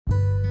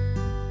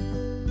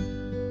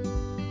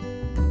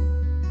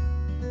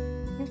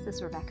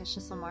is Rebecca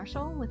Schissel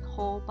Marshall with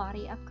Whole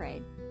Body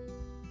Upgrade,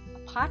 a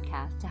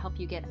podcast to help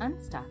you get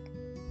unstuck,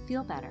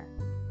 feel better,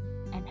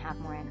 and have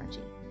more energy.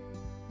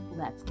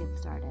 Let's get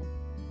started.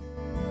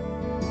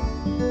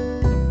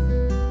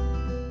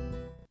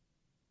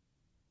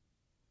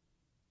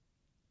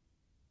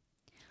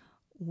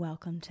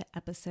 Welcome to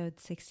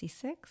episode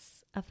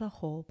 66 of the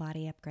Whole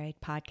Body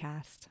Upgrade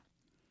podcast.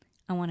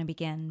 I want to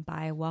begin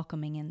by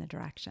welcoming in the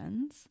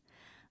directions.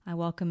 I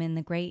welcome in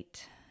the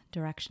great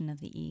direction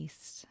of the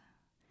east,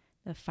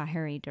 the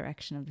fiery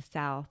direction of the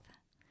south,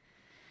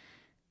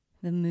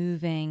 the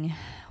moving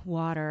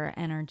water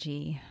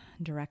energy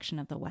direction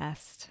of the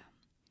west,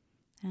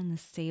 and the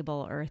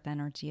stable earth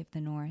energy of the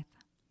north.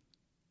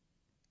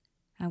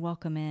 I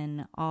welcome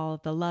in all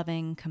of the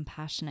loving,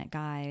 compassionate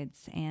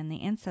guides and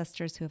the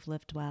ancestors who have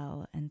lived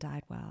well and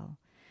died well.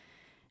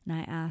 And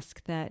I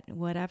ask that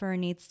whatever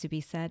needs to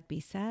be said,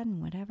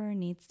 and whatever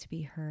needs to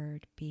be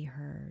heard, be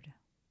heard.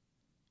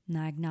 And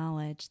I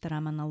acknowledge that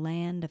I'm on the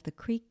land of the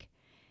Creek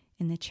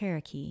in the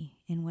Cherokee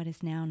in what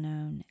is now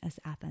known as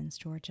Athens,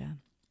 Georgia.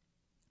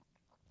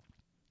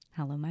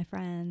 Hello, my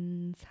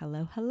friends.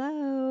 Hello,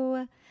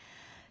 hello.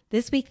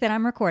 This week that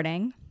I'm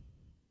recording,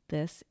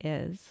 this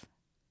is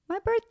my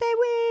birthday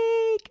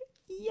week.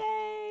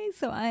 Yay!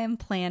 So I am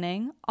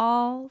planning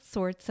all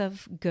sorts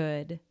of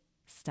good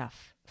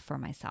stuff for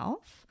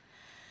myself.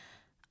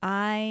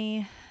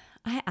 I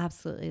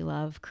absolutely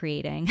love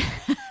creating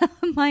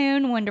my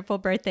own wonderful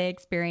birthday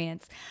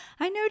experience.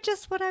 I know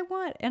just what I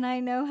want and I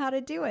know how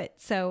to do it.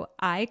 So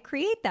I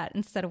create that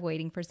instead of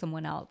waiting for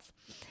someone else.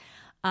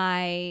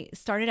 I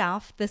started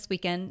off this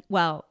weekend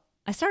buying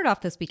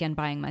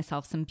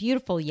myself some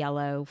beautiful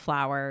yellow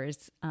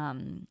flowers.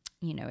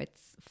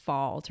 It's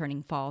fall,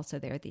 turning fall, so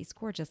there are these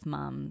gorgeous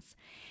mums.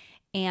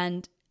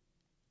 And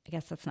I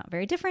guess that's not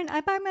very different.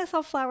 I buy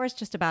myself flowers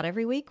just about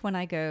every week when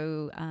I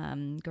go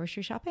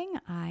grocery shopping.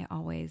 I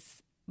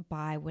always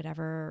buy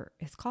whatever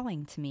is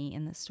calling to me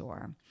in the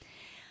store.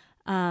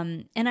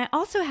 And I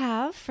also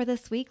have for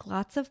this week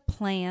lots of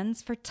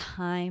plans for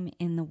time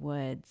in the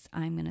woods.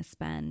 I'm going to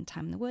spend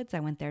time in the woods. I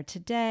went there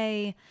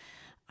today.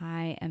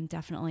 I am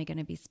definitely going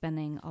to be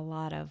spending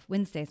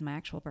Wednesday's my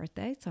actual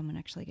birthday, so I'm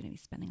actually going to be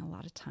spending a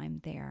lot of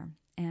time there.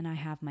 And I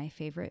have my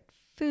favorite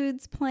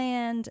foods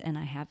planned, and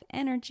I have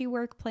energy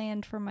work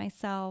planned for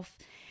myself.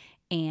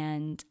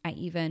 And I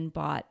even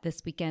bought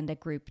this weekend a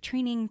group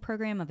training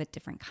program of a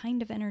different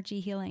kind of energy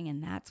healing,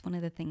 and that's one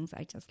of the things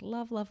I just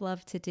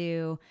love to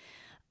do.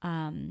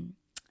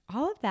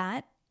 All of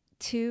that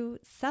to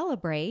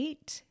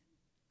celebrate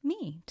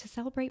me, to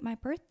celebrate my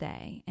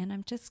birthday. And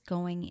I'm just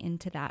going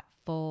into that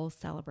full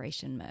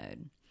celebration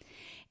mode.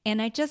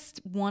 And I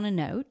just want to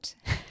note,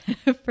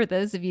 for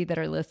those of you that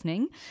are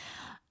listening,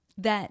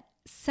 that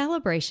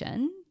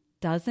celebration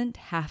doesn't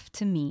have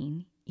to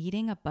mean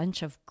eating a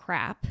bunch of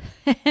crap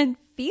and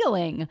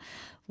feeling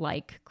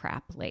like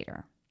crap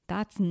later.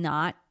 That's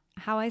not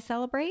how I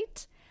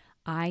celebrate.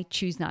 I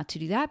choose not to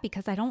do that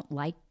because I don't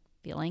like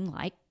feeling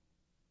like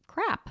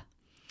crap.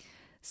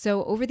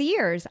 So over the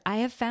years, I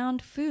have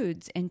found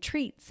foods and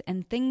treats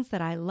and things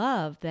that I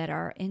love that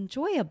are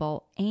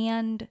enjoyable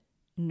and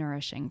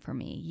nourishing for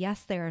me.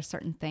 Yes, there are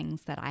certain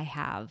things that I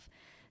have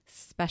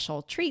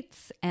special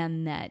treats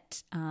and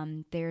that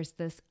there's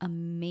this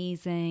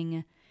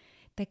amazing,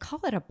 they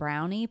call it a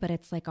brownie, but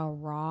it's like a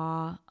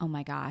raw, oh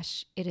my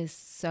gosh, it is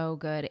so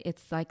good.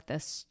 It's like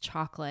this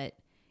chocolate.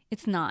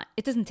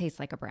 It doesn't taste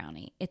like a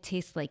brownie. It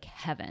tastes like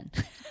heaven.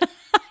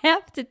 I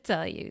have to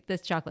tell you,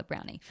 this chocolate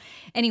brownie.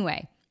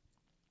 Anyway,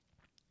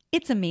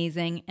 it's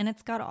amazing, and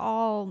it's got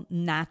all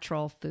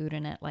natural food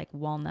in it, like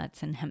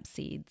walnuts and hemp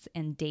seeds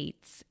and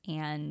dates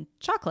and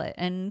chocolate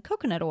and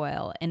coconut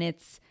oil, and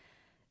it's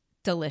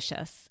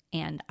delicious,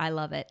 and I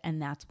love it,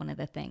 and that's one of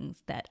the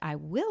things that I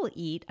will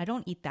eat. I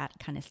don't eat that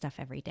kind of stuff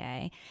every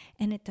day,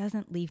 and it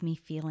doesn't leave me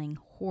feeling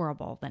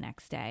horrible the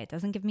next day. It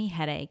doesn't give me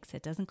headaches.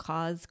 It doesn't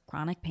cause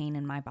chronic pain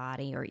in my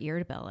body or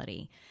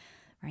irritability,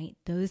 right?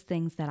 Those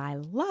things that I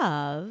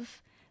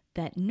love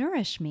that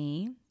nourish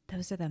me,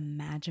 those are the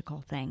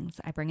magical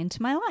things I bring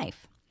into my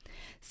life.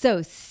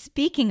 So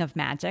speaking of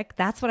magic,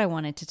 that's what I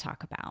wanted to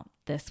talk about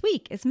this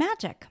week is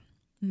magic.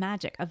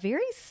 Magic, a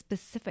very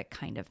specific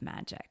kind of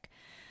magic.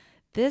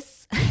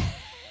 This,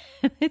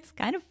 it's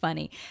kind of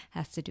funny,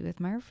 has to do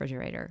with my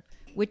refrigerator,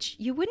 which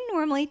you wouldn't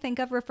normally think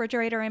of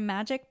refrigerator and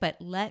magic, but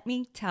let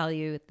me tell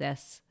you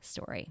this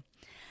story.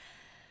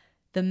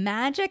 The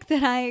magic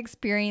that I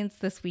experienced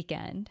this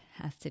weekend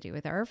has to do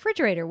with our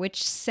refrigerator,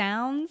 which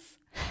sounds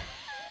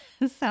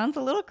a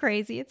little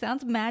crazy. It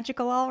sounds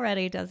magical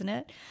already, doesn't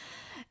it?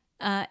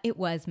 It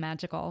was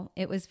magical.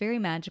 It was very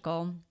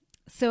magical.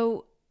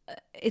 So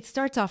it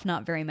starts off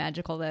not very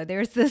magical, though.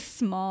 There's this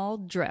small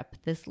drip,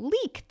 this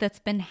leak that's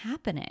been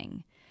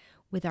happening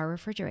with our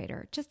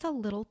refrigerator. Just a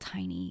little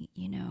tiny,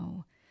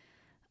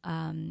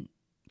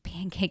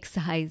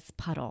 pancake-sized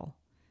puddle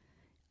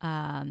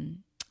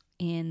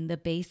in the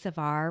base of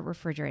our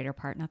refrigerator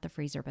part, not the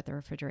freezer, but the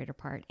refrigerator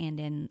part,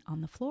 and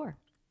on the floor.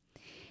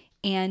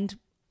 And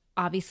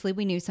obviously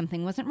we knew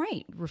something wasn't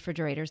right.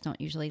 Refrigerators don't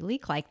usually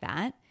leak like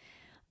that.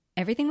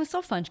 Everything was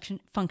still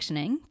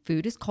functioning.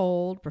 Food is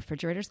cold,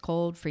 refrigerator's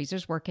cold,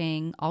 freezer's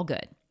working, all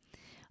good.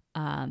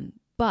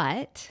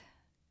 But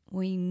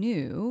we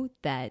knew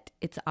that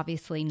it's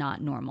obviously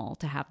not normal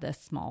to have this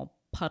small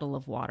puddle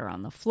of water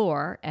on the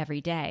floor every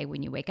day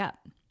when you wake up.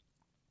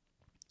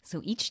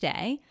 So each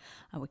day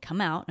I would come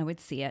out and I would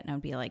see it and I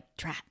would be like,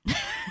 drat,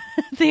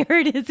 there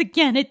it is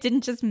again. It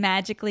didn't just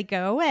magically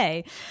go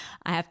away.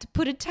 I have to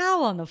put a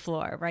towel on the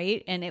floor,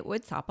 right? And it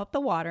would sop up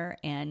the water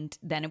and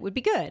then it would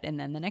be good. And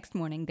then the next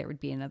morning there would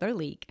be another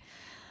leak.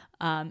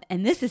 And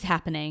this is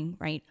happening,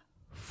 right,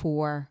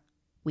 for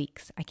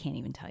weeks. I can't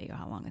even tell you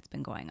how long it's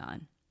been going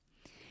on.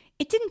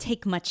 It didn't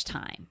take much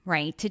time,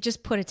 right, to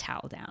just put a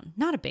towel down.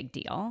 Not a big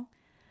deal.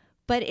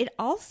 But it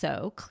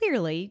also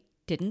clearly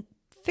didn't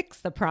fix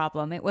the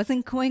problem. It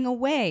wasn't going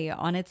away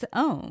on its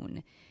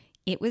own.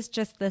 It was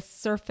just the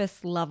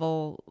surface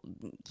level,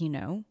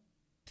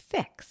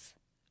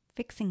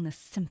 fixing the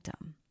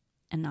symptom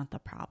and not the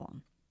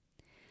problem.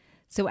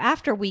 So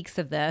after weeks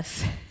of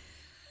this,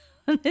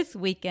 this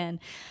weekend,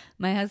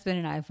 my husband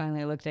and I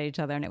finally looked at each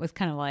other and it was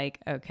kind of like,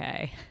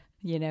 okay,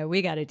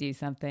 we got to do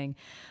something.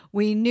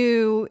 We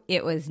knew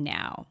it was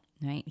now,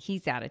 right?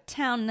 He's out of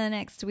town the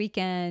next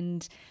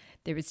weekend.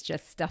 There was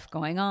just stuff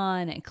going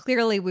on and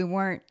clearly we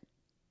weren't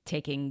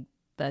taking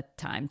the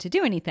time to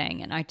do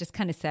anything. And I just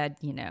kind of said,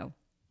 we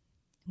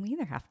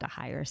either have to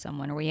hire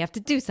someone or we have to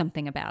do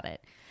something about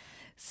it.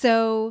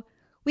 So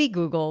we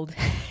Googled,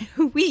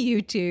 we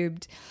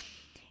YouTubed,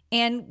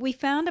 and we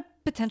found a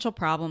potential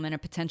problem and a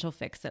potential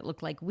fix that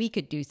looked like we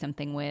could do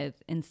something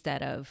with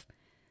instead of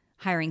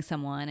hiring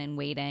someone and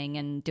waiting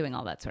and doing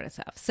all that sort of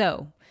stuff.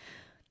 So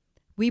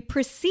we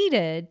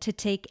proceeded to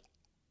take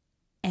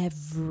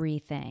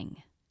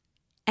everything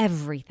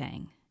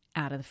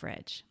out of the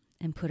fridge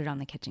and put it on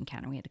the kitchen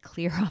counter. We had to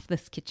clear off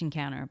this kitchen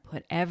counter,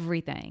 put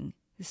everything.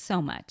 There's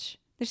so much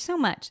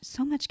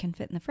can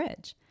fit in the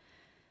fridge.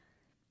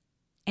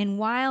 And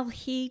while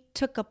he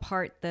took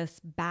apart this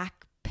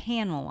back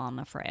panel on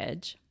the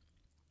fridge,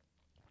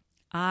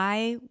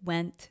 I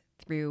went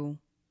through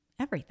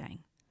everything.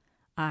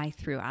 I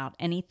threw out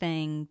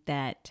anything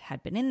that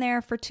had been in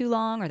there for too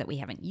long or that we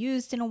haven't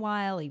used in a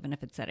while, even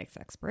if it said its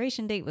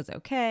expiration date was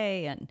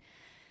okay. And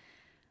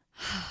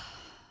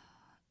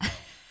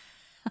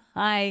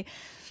I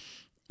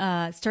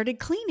started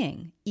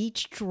cleaning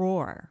each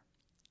drawer,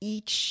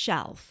 each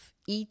shelf,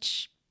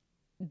 each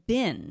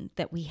bin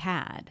that we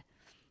had,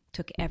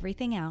 took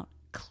everything out,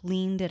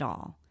 cleaned it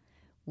all.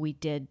 We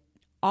did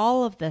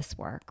all of this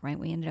work, right?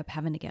 We ended up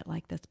having to get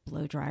like this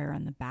blow dryer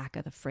on the back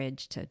of the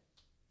fridge to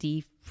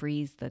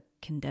defreeze the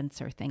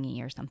condenser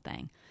thingy or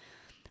something.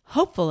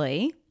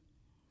 Hopefully,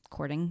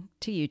 according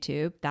to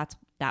YouTube,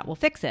 that will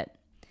fix it.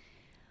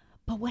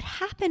 But what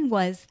happened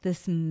was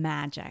this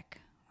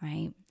magic,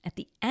 right? At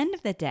the end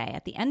of the day,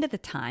 at the end of the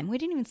time, we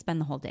didn't even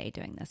spend the whole day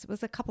doing this. It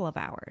was a couple of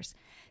hours.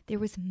 There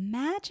was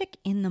magic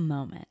in the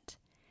moment.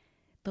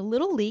 The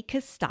little leak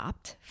has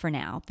stopped for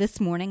now. This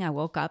morning I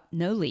woke up,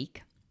 no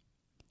leak.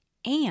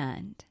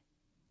 And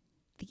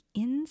the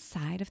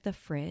inside of the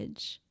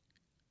fridge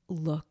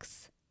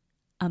looks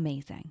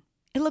amazing.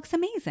 It looks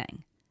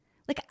amazing.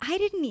 Like I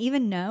didn't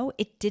even know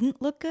it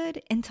didn't look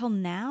good until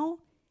now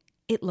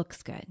it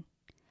looks good.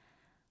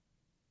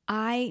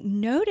 I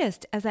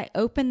noticed as I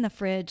opened the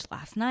fridge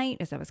last night,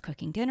 as I was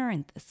cooking dinner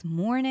and this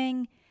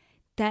morning,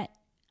 that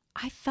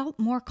I felt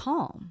more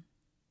calm.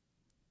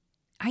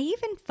 I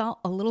even felt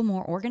a little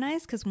more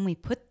organized because when we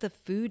put the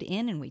food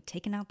in and we'd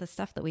taken out the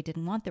stuff that we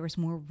didn't want, there was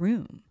more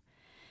room,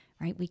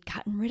 right? We'd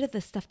gotten rid of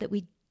the stuff that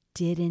we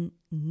didn't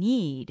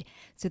need.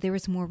 So there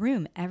was more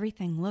room.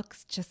 Everything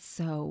looks just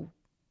so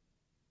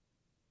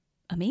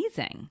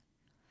amazing.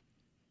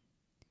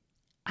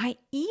 I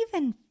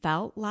even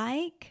felt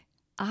like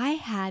I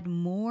had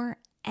more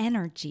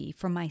energy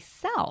for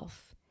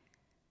myself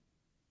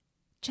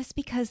just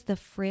because the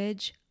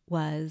fridge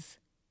was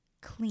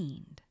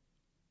cleaned.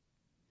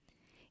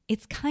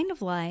 It's kind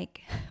of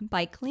like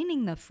by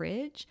cleaning the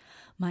fridge,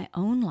 my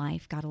own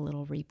life got a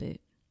little reboot,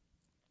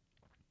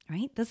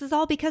 right? This is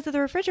all because of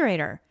the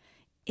refrigerator.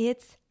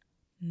 It's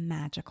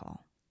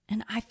magical.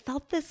 And I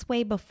felt this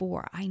way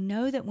before. I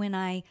know that when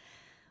I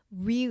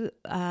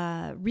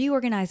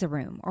reorganize a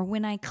room or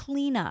when I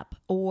clean up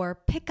or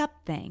pick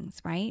up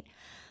things, right,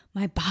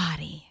 my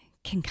body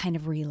can kind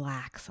of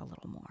relax a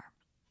little more.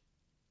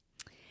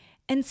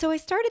 And so I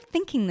started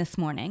thinking this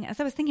morning, as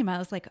I was thinking about it, I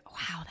was like,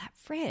 wow, that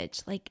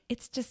fridge, like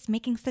it's just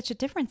making such a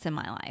difference in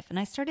my life. And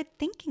I started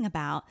thinking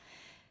about,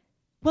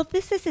 well,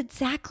 this is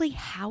exactly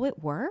how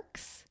it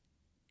works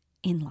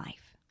in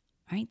life,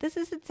 right? This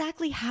is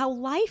exactly how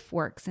life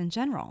works in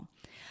general.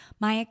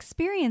 My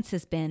experience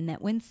has been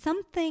that when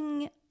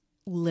something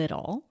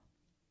little,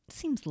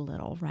 seems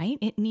little, right?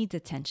 It needs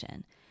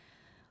attention,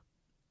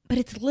 but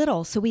it's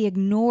little, so we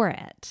ignore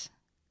it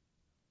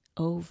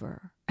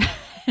over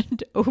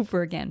and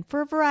over again for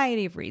a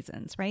variety of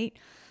reasons, right?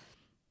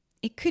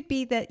 It could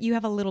be that you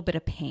have a little bit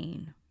of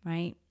pain,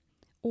 right?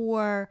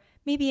 Or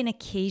maybe an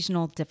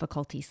occasional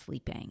difficulty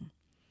sleeping,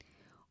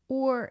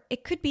 Or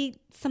it could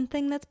be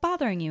something that's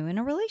bothering you in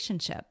a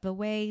relationship, the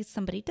way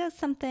somebody does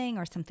something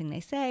or something they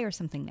say or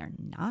something they're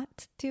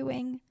not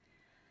doing.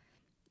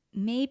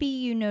 Maybe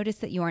you notice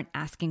that you aren't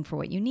asking for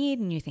what you need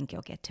and you think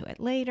you'll get to it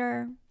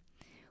later.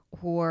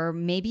 Or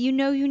maybe you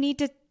know you need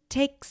to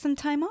take some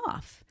time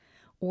off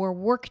or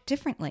work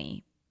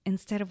differently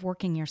instead of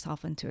working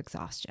yourself into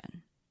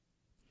exhaustion.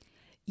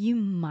 You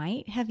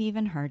might have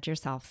even heard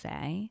yourself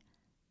say,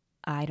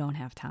 I don't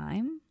have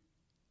time.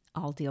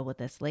 I'll deal with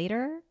this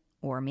later,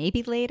 or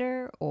maybe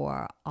later,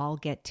 or I'll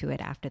get to it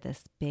after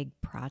this big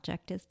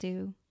project is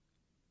due.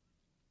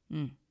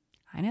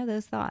 I know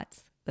those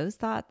thoughts.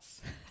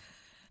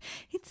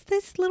 It's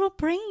this little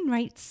brain,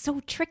 right? It's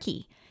so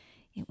tricky.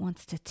 It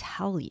wants to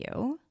tell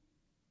you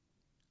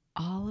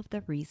all of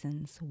the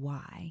reasons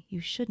why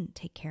you shouldn't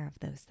take care of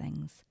those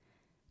things,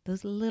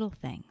 those little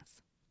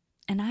things.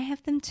 And I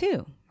have them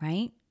too,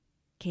 right?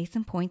 Case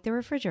in point, the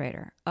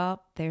refrigerator. Oh,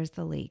 there's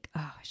the leak.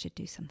 Oh, I should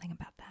do something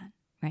about that,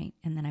 right?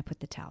 And then I put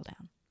the towel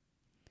down.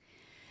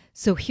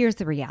 So here's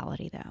the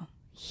reality though.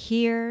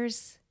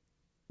 Here's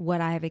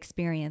what I have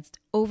experienced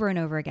over and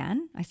over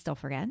again. I still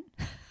forget,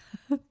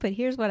 but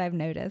here's what I've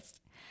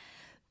noticed.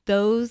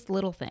 Those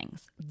little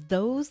things,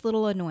 those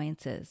little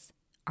annoyances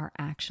are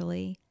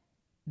actually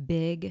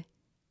big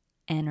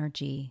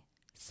energy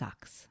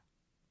sucks.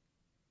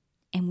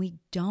 And we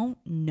don't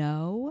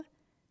know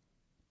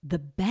the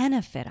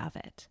benefit of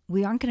it.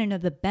 We aren't going to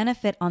know the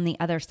benefit on the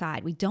other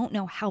side. We don't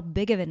know how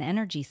big of an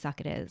energy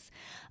suck it is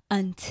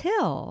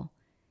until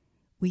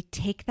we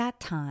take that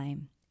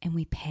time and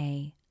we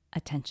pay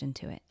attention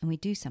to it and we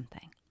do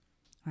something,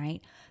 right?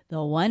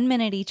 The 1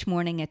 minute each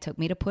morning it took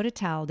me to put a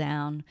towel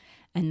down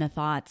and the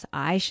thoughts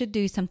I should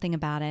do something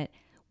about it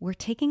were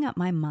taking up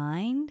my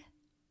mind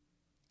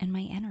and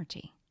my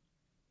energy.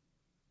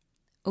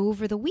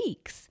 Over the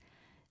weeks,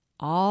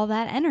 all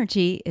that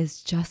energy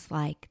is just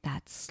like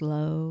that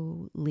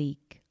slow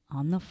leak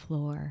on the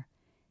floor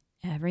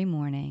every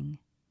morning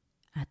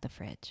at the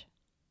fridge,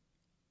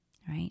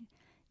 right?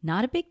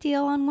 Not a big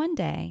deal on one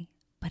day,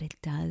 but it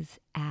does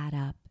add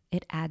up.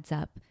 It adds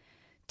up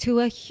to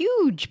a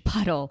huge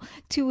puddle,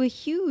 to a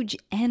huge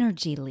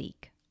energy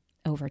leak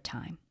over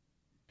time.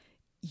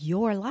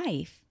 Your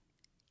life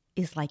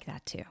is like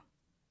that too.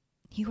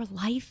 Your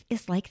life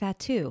is like that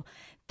too.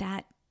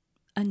 That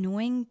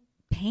annoying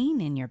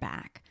pain in your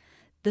back,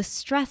 the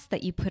stress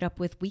that you put up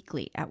with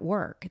weekly at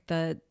work,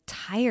 the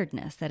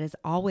tiredness that is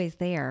always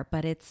there,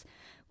 but it's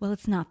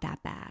not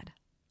that bad.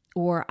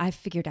 Or I've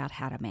figured out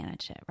how to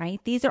manage it, right?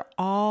 These are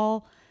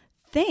all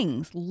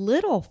things,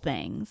 little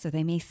things, or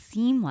they may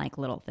seem like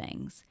little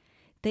things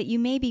that you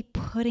may be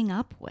putting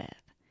up with,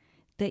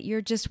 that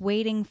you're just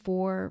waiting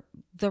for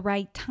the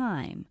right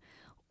time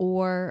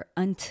or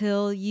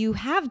until you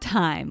have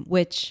time,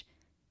 which,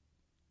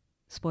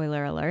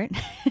 spoiler alert,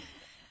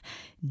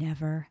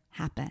 never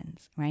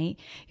happens, right?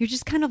 You're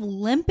just kind of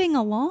limping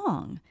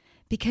along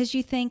because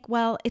you think,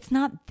 well, it's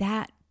not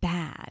that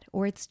bad,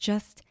 or it's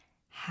just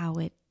how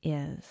it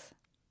is.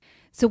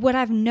 So what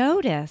I've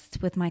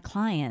noticed with my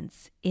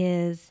clients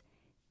is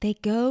they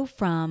go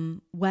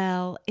from,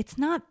 well, it's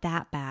not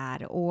that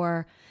bad,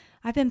 or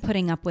I've been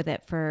putting up with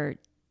it for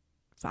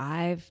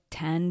 5,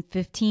 10,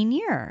 15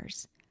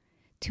 years,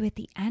 to at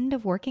the end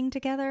of working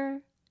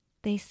together,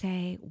 they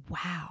say,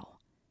 wow,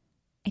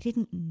 I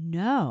didn't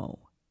know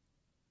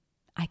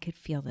I could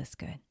feel this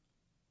good.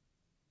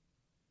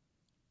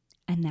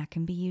 And that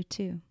can be you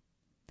too.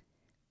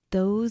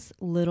 Those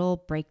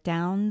little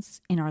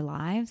breakdowns in our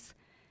lives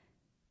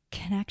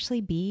can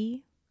actually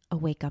be a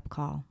wake-up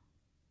call.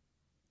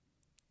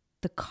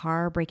 The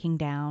car breaking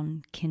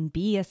down can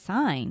be a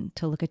sign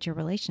to look at your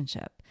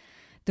relationship.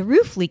 The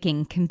roof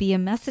leaking can be a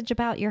message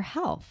about your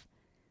health.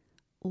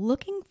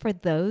 Looking for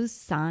those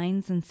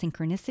signs and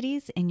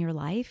synchronicities in your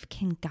life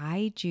can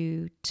guide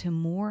you to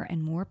more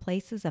and more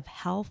places of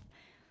health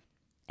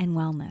and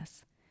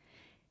wellness.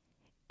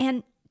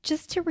 And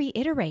just to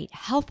reiterate,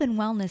 health and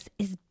wellness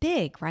is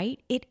big, right?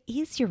 It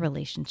is your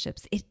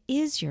relationships. It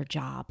is your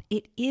job.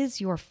 It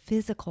is your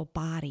physical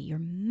body, your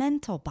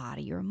mental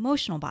body, your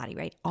emotional body,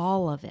 right?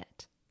 All of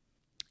it.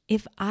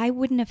 If I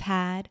wouldn't have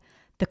had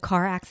the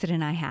car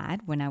accident I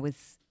had when I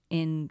was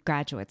in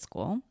graduate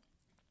school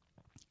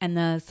and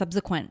the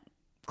subsequent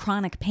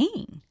chronic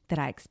pain that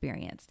I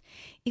experienced,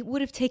 it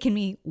would have taken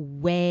me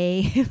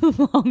way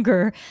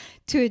longer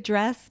to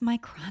address my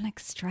chronic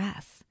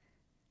stress,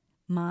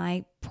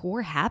 my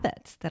poor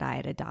habits that I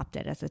had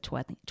adopted as a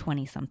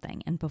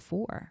 20-something and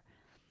before.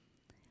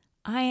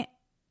 I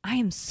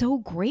am so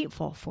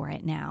grateful for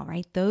it now,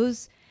 right?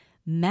 Those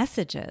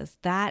messages,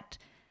 that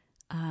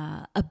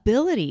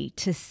ability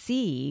to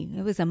see,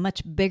 it was a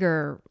much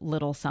bigger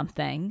little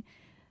something,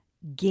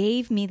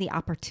 gave me the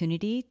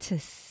opportunity to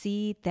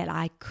see that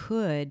I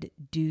could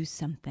do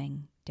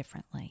something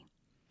differently.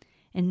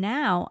 And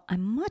now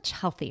I'm much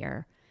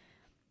healthier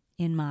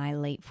in my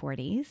late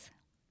 40s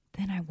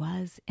than I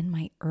was in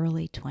my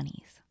early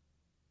 20s.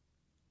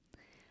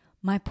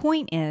 My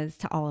point is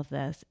to all of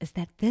this is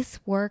that this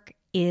work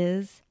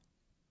is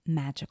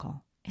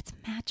magical. It's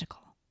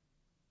magical.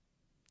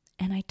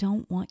 and I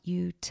don't want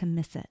you to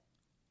miss it.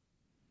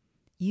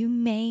 You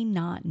may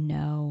not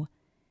know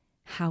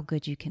how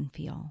good you can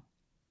feel,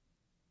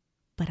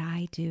 but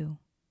I do.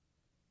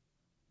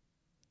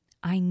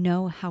 I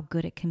know how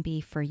good it can be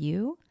for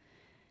you,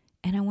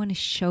 and I want to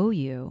show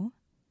you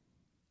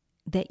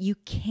that you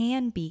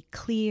can be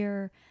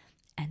clear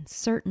and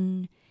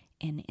certain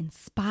and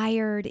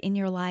inspired in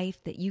your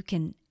life, that you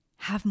can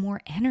have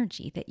more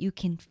energy, that you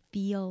can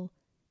feel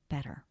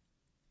better.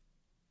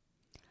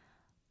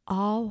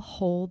 I'll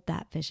hold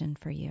that vision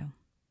for you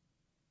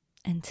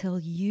until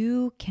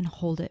you can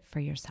hold it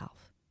for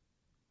yourself.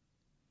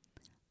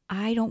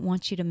 I don't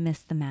want you to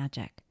miss the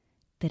magic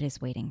that is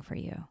waiting for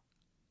you.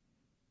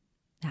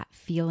 That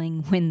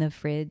feeling when the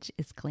fridge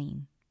is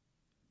clean.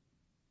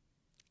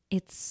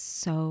 It's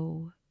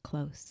so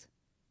close.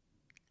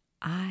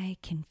 I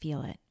can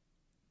feel it.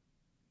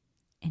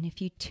 And if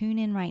you tune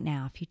in right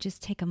now, if you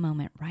just take a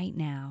moment right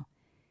now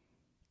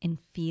and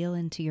feel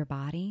into your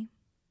body,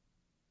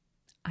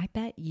 I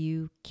bet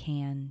you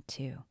can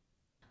too.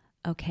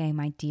 Okay,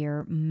 my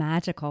dear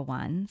magical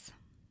ones,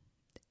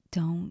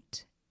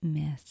 don't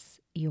miss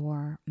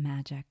your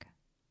magic.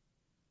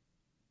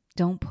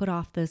 Don't put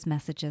off those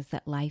messages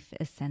that life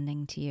is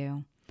sending to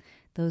you.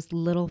 Those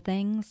little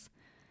things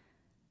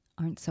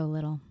aren't so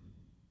little.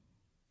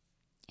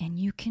 And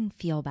you can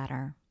feel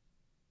better.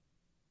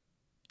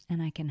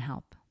 And I can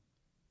help.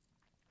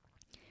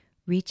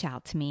 Reach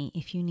out to me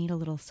if you need a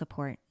little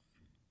support.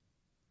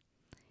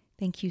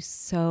 Thank you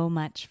so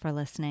much for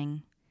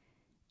listening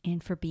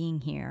and for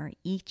being here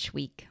each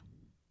week.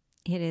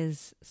 It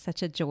is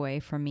such a joy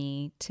for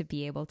me to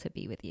be able to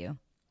be with you.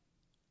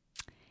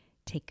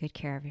 Take good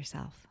care of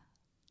yourself.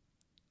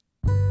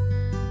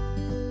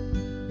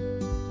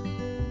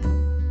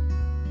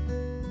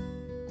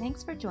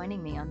 Thanks for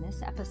joining me on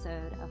this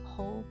episode of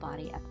Whole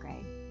Body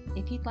Upgrade.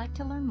 If you'd like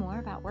to learn more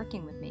about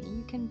working with me,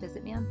 you can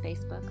visit me on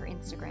Facebook or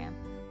Instagram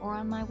or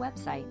on my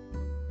website,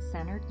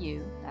 Centered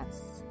You,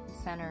 that's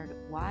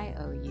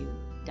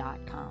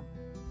centeredyou.com.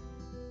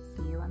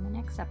 See you on the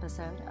next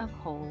episode of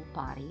Whole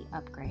Body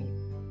Upgrade.